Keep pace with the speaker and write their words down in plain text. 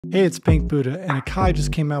Hey, it's Pink Buddha, and Akai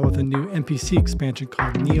just came out with a new MPC expansion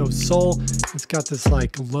called Neo Soul. It's got this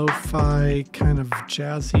like lo-fi kind of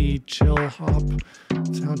jazzy chill hop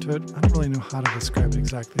sound to it. I don't really know how to describe it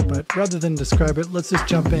exactly, but rather than describe it, let's just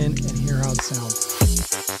jump in and hear how it sounds.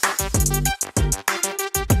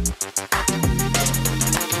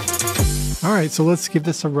 All right, so let's give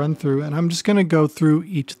this a run through, and I'm just going to go through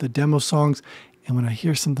each of the demo songs, and when I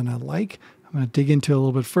hear something I like, I'm going to dig into it a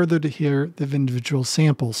little bit further to hear the individual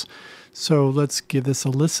samples. So let's give this a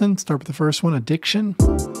listen. Start with the first one, Addiction.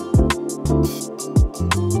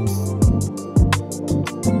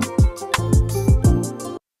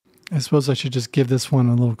 I suppose I should just give this one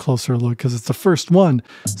a little closer look because it's the first one.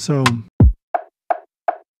 So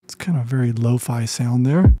it's kind of a very lo-fi sound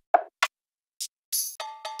there.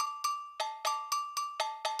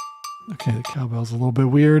 Okay, the cowbell's a little bit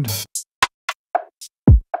weird.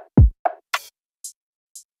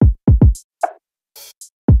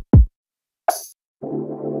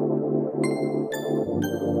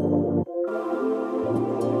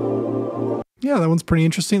 Yeah, that one's pretty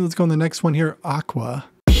interesting. Let's go on the next one here, Aqua.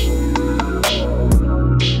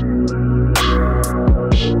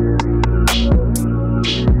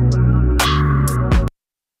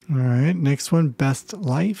 All right, next one, Best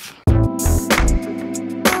Life. I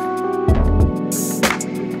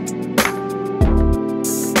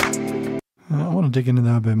want to dig into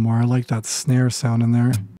that a bit more. I like that snare sound in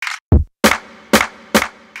there.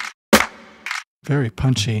 Very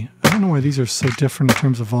punchy. I don't know why these are so different in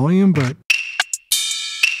terms of volume, but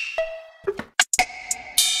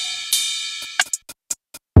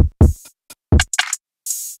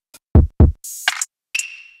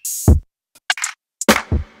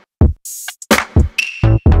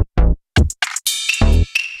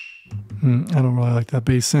I don't really like that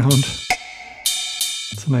bass sound.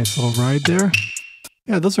 It's a nice little ride there.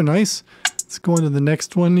 Yeah, those are nice. Let's go into the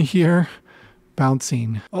next one here.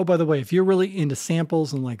 Bouncing. Oh, by the way, if you're really into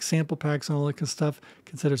samples and like sample packs and all that kind of stuff,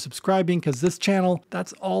 consider subscribing because this channel,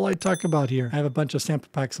 that's all I talk about here. I have a bunch of sample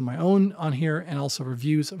packs of my own on here and also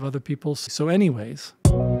reviews of other people's. So anyways.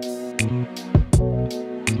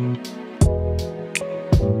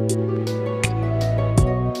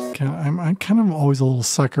 I'm kind of always a little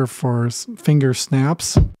sucker for finger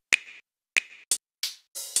snaps.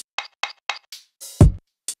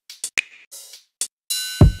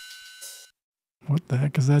 What the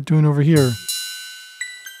heck is that doing over here?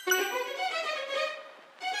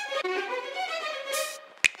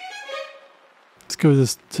 Let's go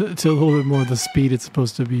this to a little bit more of the speed it's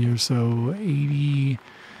supposed to be here. So 80,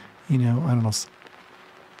 you know, I don't know.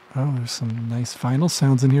 Oh, there's some nice final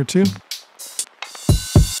sounds in here too.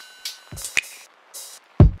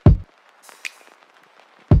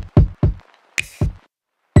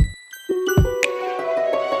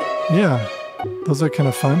 Yeah, those are kind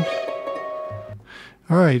of fun.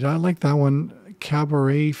 All right, I like that one.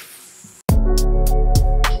 Caboret.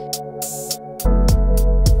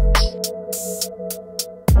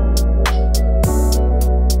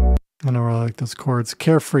 I know I like those chords.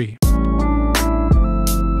 Carefree.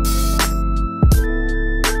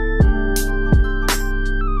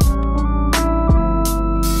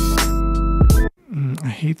 I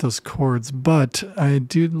hate those chords, but I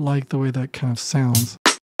do like the way that kind of sounds.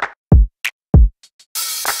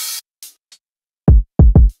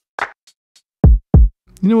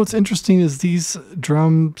 You know what's interesting is these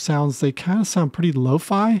drum sounds, they kind of sound pretty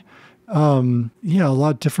lo-fi. Yeah, a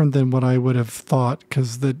lot different than what I would have thought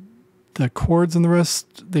because the chords and the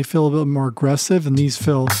rest, they feel a bit more aggressive and these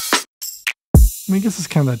feel, I guess it's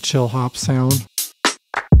kind of that chill hop sound.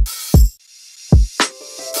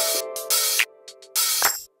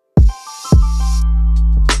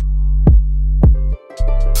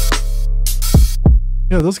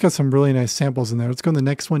 Yeah, those got some really nice samples in there. Let's go to the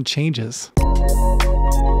next one, Changes.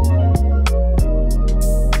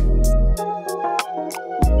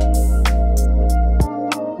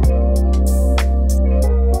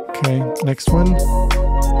 Okay, next one.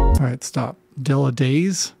 All right, stop.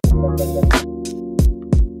 DillaDaze.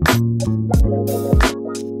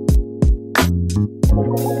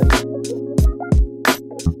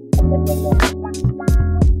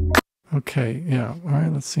 Okay, yeah. All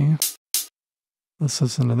right, let's see. Let's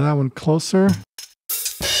listen to that one closer.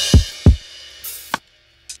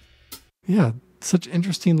 Yeah, such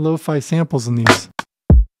interesting lo-fi samples in these.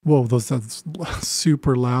 Whoa, that's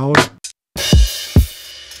super loud.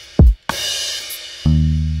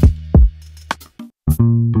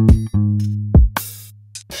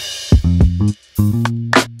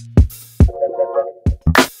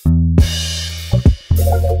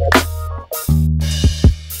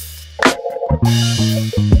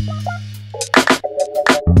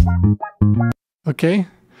 Okay.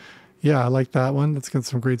 Yeah, I like that one. That's got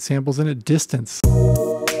some great samples in it. Distance.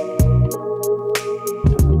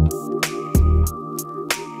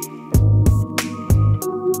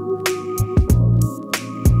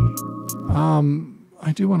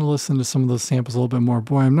 I do want to listen to some of those samples a little bit more.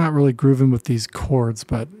 Boy, I'm not really grooving with these chords,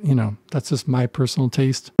 but you know, that's just my personal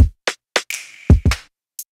taste.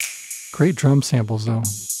 Great drum samples though.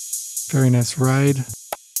 Very nice ride.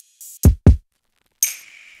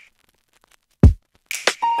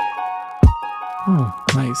 Oh,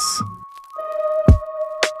 nice.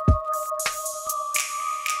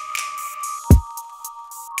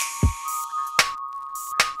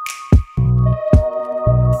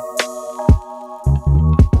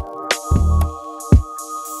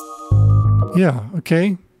 Yeah,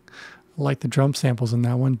 okay. I like the drum samples in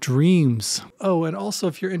that one. Dreams. Oh, and also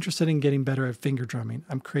if you're interested in getting better at finger drumming,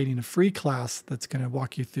 I'm creating a free class that's going to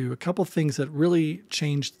walk you through a couple things that really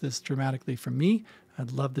changed this dramatically for me.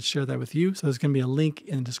 I'd love to share that with you. So there's going to be a link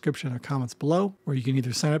in the description or comments below where you can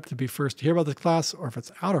either sign up to be first to hear about the class, or if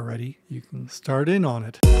it's out already, you can start in on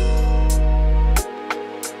it.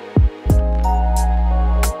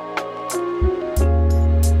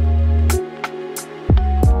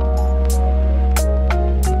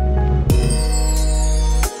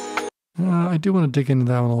 I do want to dig into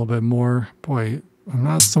that one a little bit more. Boy, I'm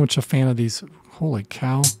not so much a fan of these. Holy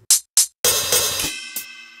cow.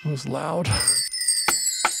 That was loud.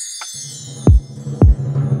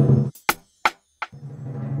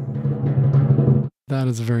 That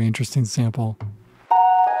is a very interesting sample.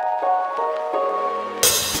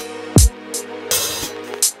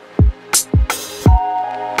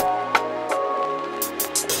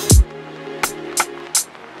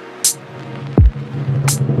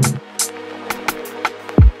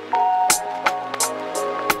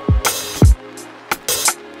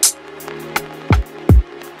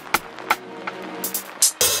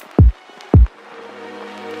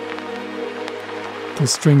 The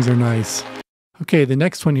strings are nice. Okay, the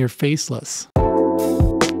next one here, Faceless. I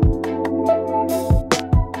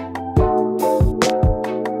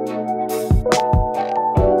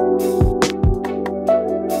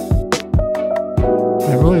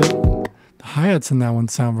really, the hi-hats in that one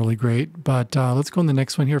sound really great, but let's go on the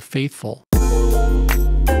next one here, Faithful.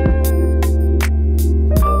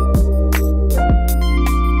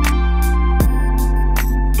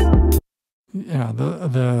 Yeah,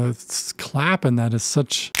 the clap in that is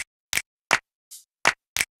such,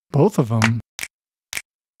 both of them,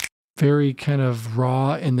 very kind of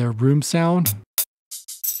raw in their room sound.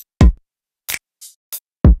 I'm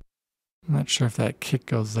not sure if that kick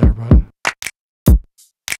goes there, but.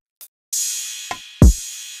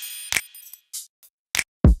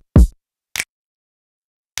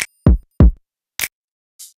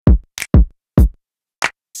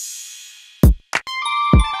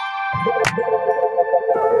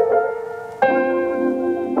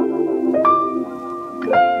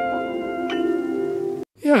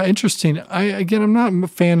 Yeah, interesting. I'm not a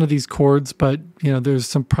fan of these chords, but you know, there's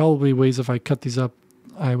some probably ways if I cut these up,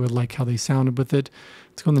 I would like how they sounded with it.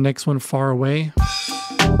 Let's go on the next one, FarAway.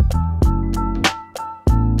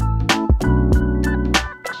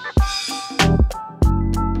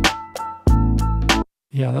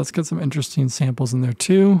 Yeah, that's got some interesting samples in there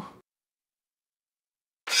too.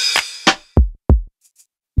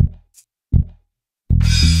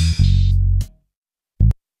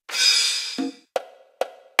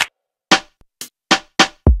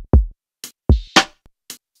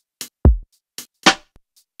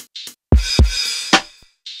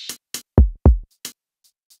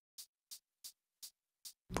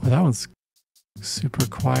 Boy, that one's super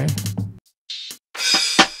quiet.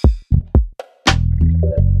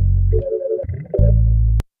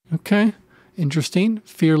 Okay, interesting.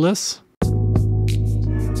 Fearless.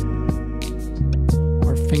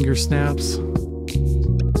 Or finger snaps. All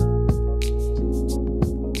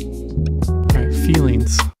right,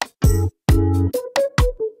 feelings.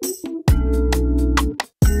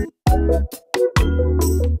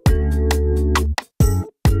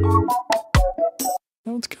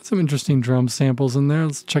 It's got some interesting drum samples in there.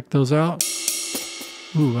 Let's check those out.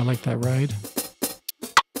 Ooh, I like that ride.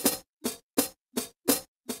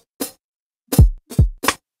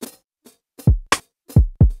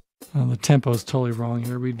 The tempo is totally wrong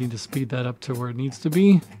here. We need to speed that up to where it needs to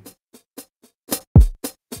be.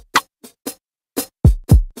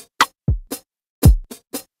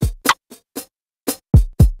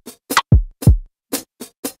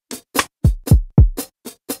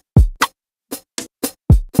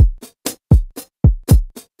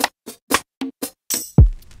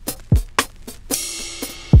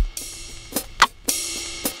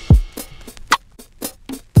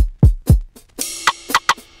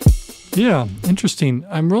 Yeah, interesting.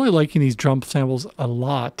 I'm really liking these drum samples a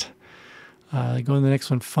lot. Go to the next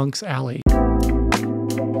one, FunksAlley.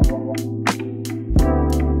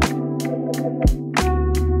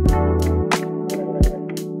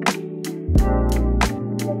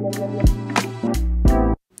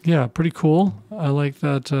 Yeah, pretty cool. I like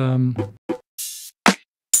that.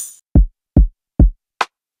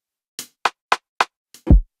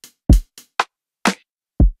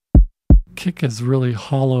 Kick is really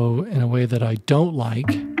hollow in a way that I don't like.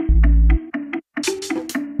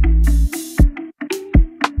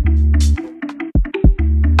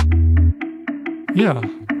 Yeah,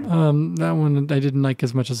 that one I didn't like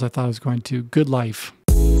as much as I thought I was going to. GoodLife.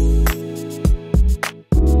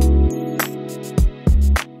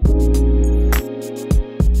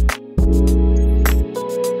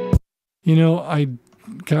 You know,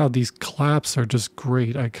 God, these claps are just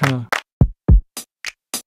great. I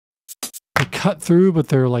cut through, but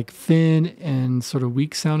they're like thin and sort of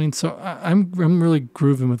weak sounding. So I'm really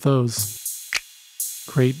grooving with those.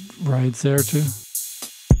 Great rides there too.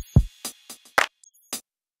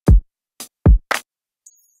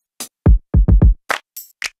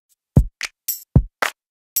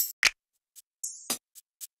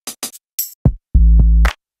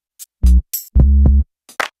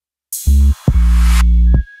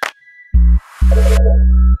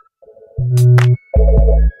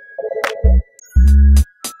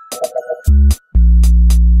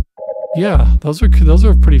 Yeah, those are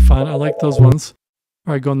pretty fun. I like those ones.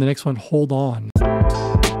 All right, go on the next one. HoldOn.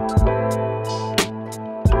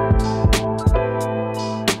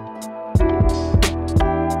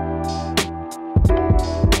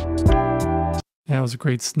 Yeah, it was a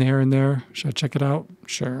great snare in there. Should I check it out?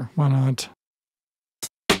 Sure, why not?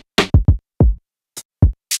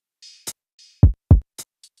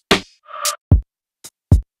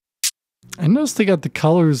 I noticed they got the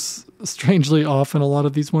colors strangely off in a lot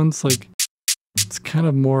of these ones. Like, it's kind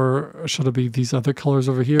of more, should it be these other colors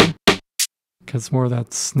over here? Because more of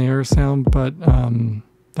that snare sound, but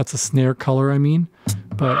that's a snare color, I mean.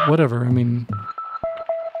 But whatever, I mean.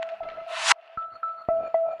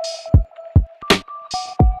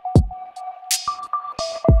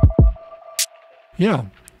 Yeah,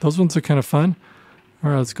 those ones are kind of fun. All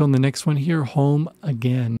right, let's go on the next one here,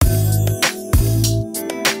 HomeAgain.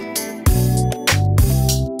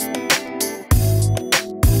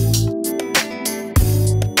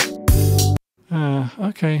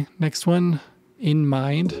 Okay, next one,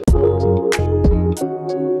 InMind.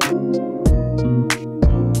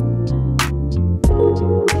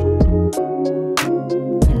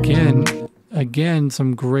 Again,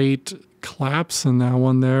 some great claps in that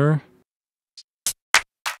one there.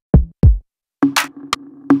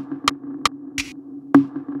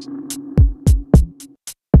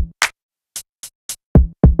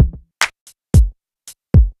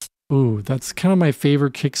 Ooh, that's kind of my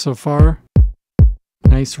favorite kick so far.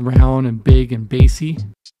 Nice round and big and bassy.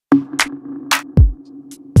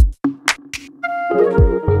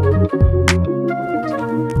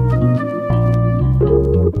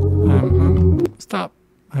 Stop.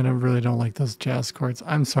 I really don't like those jazz chords.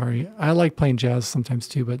 I'm sorry. I like playing jazz sometimes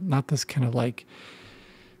too, but not this kind of like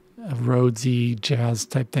Rhodesy jazz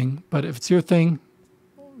type thing. But if it's your thing,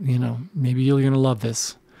 you know, maybe you're going to love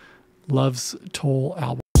this. Love's Toll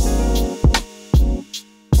album.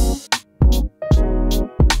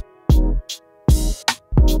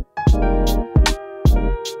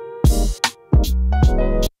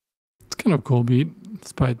 Kind of cool beat,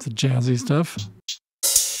 despite the jazzy stuff.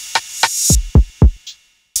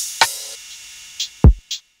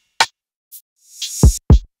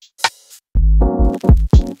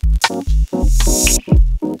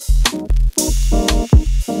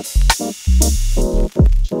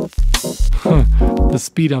 The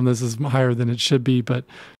speed on this is higher than it should be, but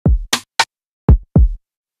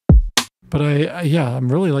yeah,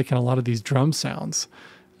 I'm really liking a lot of these drum sounds.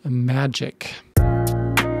 Magic.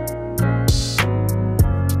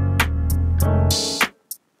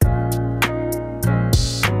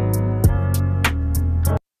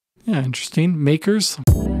 Yeah, interesting. Makers.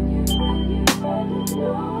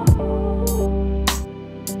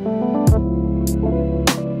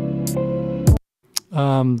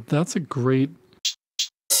 That's a great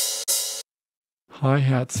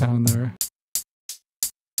hi-hat sound there.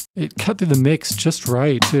 It cut through the mix just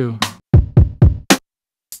right, too.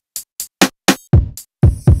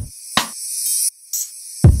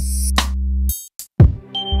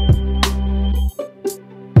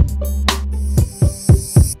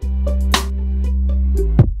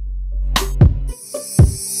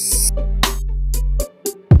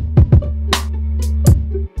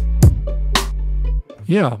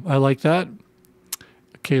 Yeah, I like that.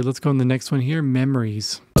 Okay, let's go on the next one here,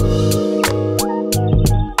 memories.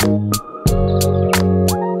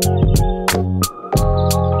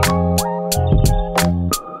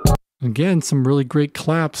 Again, some really great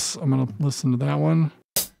claps. I'm going to listen to that one.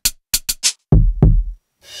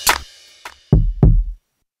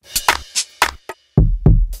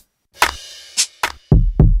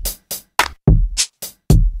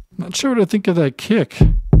 Not sure what I think of that kick.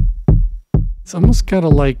 It's almost got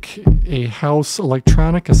like a house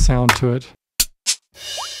electronica sound to it.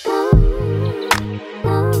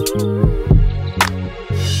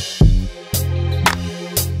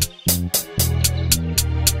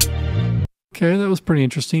 Okay, that was pretty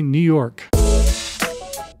interesting. New York.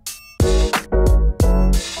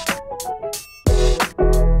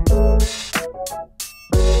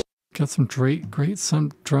 Got some great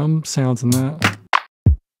some drum sounds in that.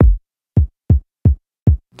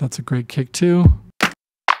 That's a great kick too.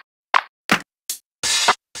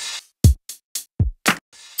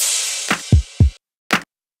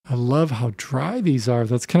 I love how dry these are.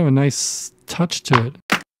 That's kind of a nice touch to it.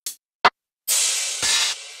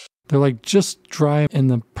 They're like just dry in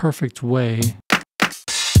the perfect way.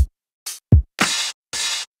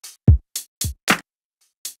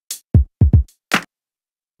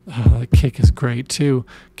 The kick is great too.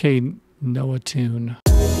 Okay, NoaTune.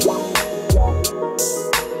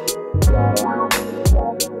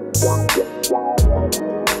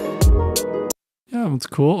 Yeah, that's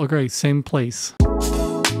cool. Okay, SamePlace.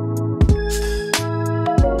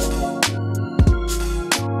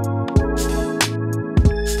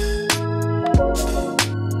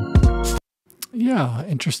 Yeah,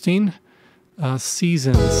 interesting.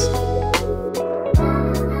 Seasons.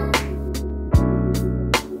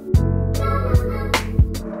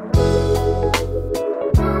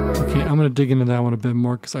 Okay, I'm going to dig into that one a bit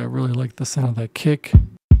more because I really like the sound of that kick.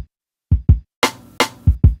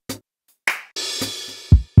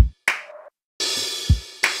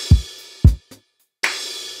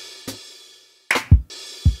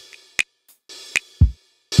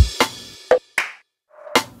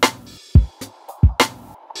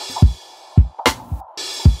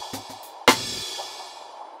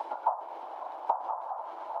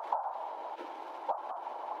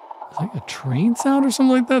 Like a train sound or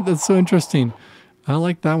something like that? That's so interesting. I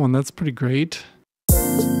like that one. That's pretty great.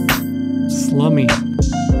 Slummy.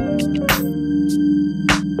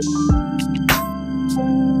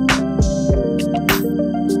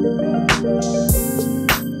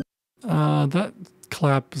 That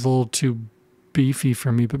clap is a little too beefy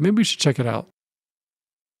for me, but maybe we should check it out.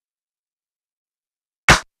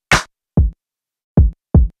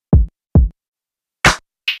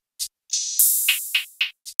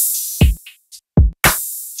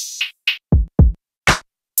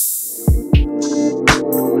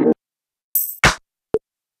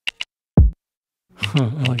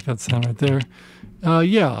 I like that sound right there.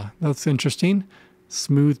 Yeah, that's interesting.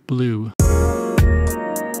 SmoothBlue.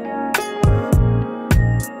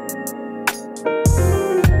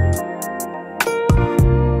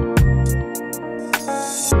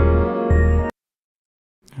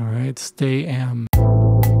 All right, stay am.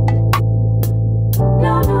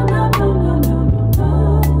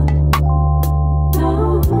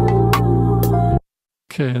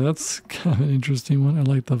 Okay, that's kind of an interesting one. I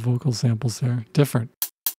like the vocal samples there. Different.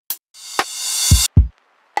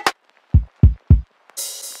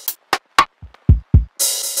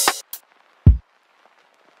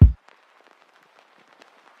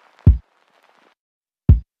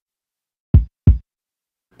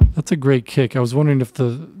 That's a great kick. I was wondering if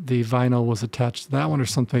the vinyl was attached to that one or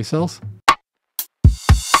someplace else.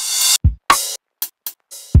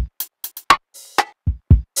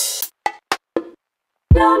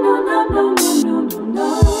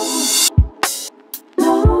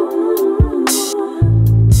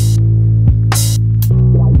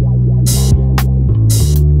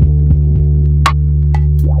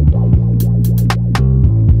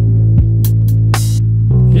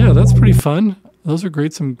 Yeah, that's pretty fun. Those are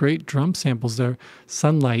great, some great drum samples there.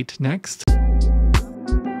 Sunlight next. All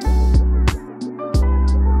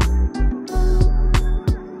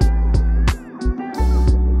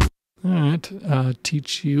right,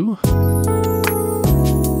 TeachYou.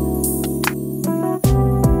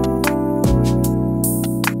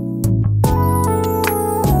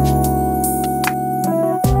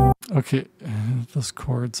 Okay, those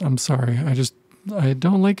chords, I'm sorry. I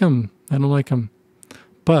don't like them. I don't like them.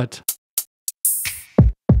 But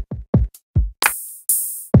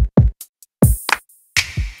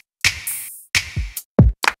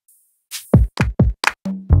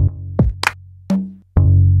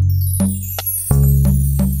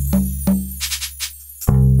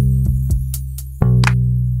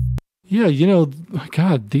Yeah, you know,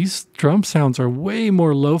 God, these drum sounds are way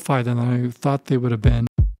more lo-fi than I thought they would have been.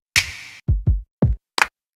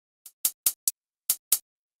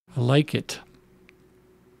 I like it.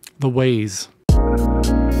 TheWays. I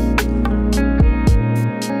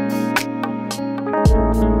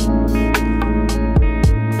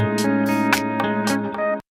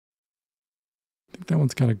think that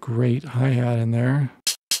one's got a great hi-hat in there.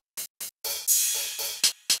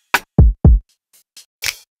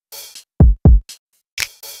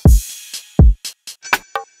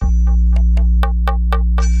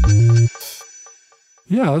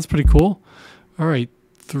 Yeah, that's pretty cool. All right,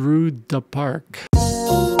 ThruDaPark.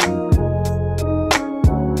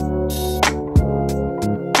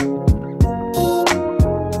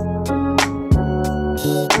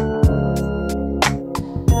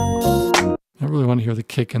 I really want to hear the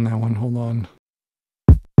kick in that one. Hold on.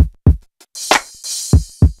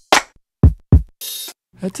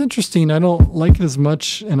 That's interesting. I don't like it as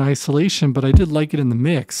much in isolation, but I did like it in the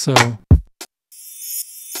mix, so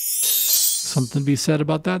something to be said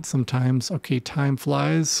about that sometimes. Okay,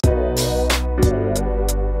 TimeFlies.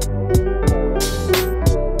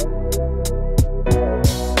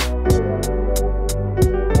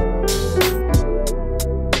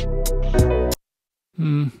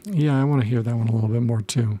 Yeah, I want to hear that one a little bit more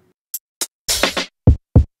too.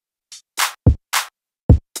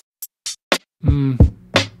 I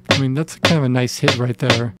mean, that's kind of a nice hit right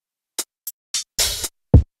there.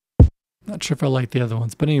 Not sure if I like the other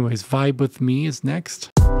ones, but anyways, VibeWithMe is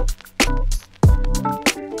next. I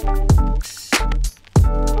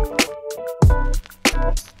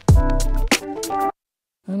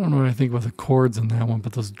don't know what I think about the chords in that one,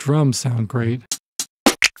 but those drums sound great.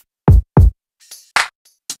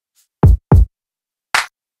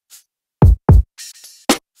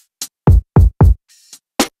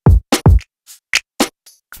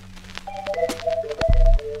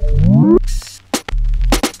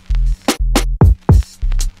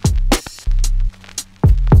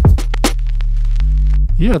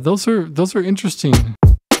 Yeah, those are interesting.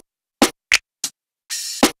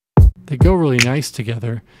 They go really nice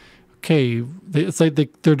together. Okay, it's like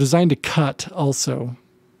they're designed to cut also.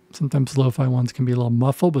 Sometimes lo-fi ones can be a little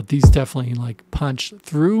muffled, but these definitely like punch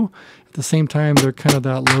through. At the same time, they're kind of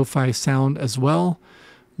that lo-fi sound as well.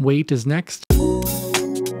 Wait is next.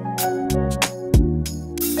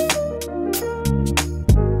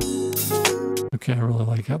 Okay, I really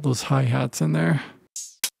like those hi-hats in there.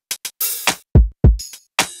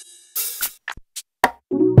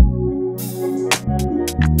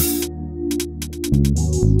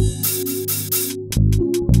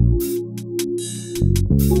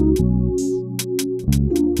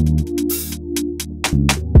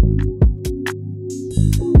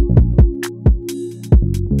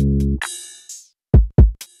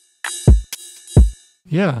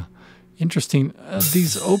 Yeah, interesting.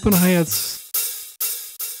 These open hi-hats,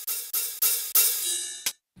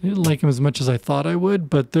 I didn't like them as much as I thought I would,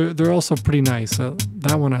 but they're also pretty nice.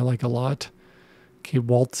 That one I like a lot. Okay,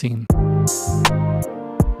 Waltzing.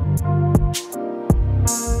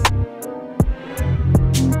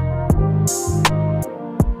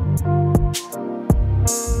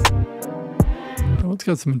 Oh, it's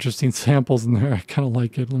got some interesting samples in there. I kind of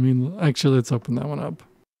like it. I mean, actually, let's open that one up.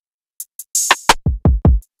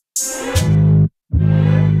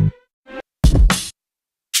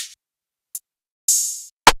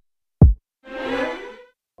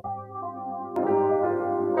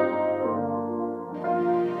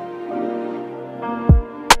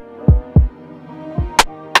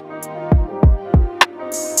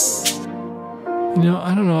 You know,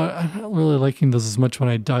 I don't know. I'm not really liking those as much when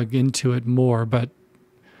I dug into it more, but it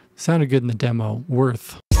sounded good in the demo.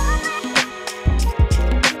 Worth.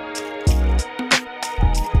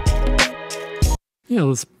 Yeah,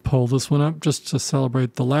 let's pull this one up just to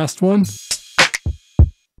celebrate the last one.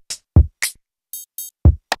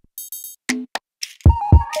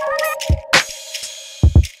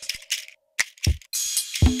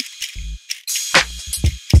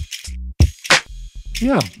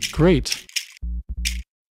 Yeah, great.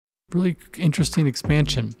 Really interesting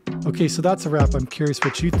expansion. Okay, so that's a wrap. I'm curious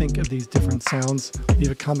what you think of these different sounds.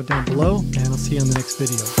 Leave a comment down below, and I'll see you on the next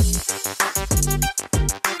video.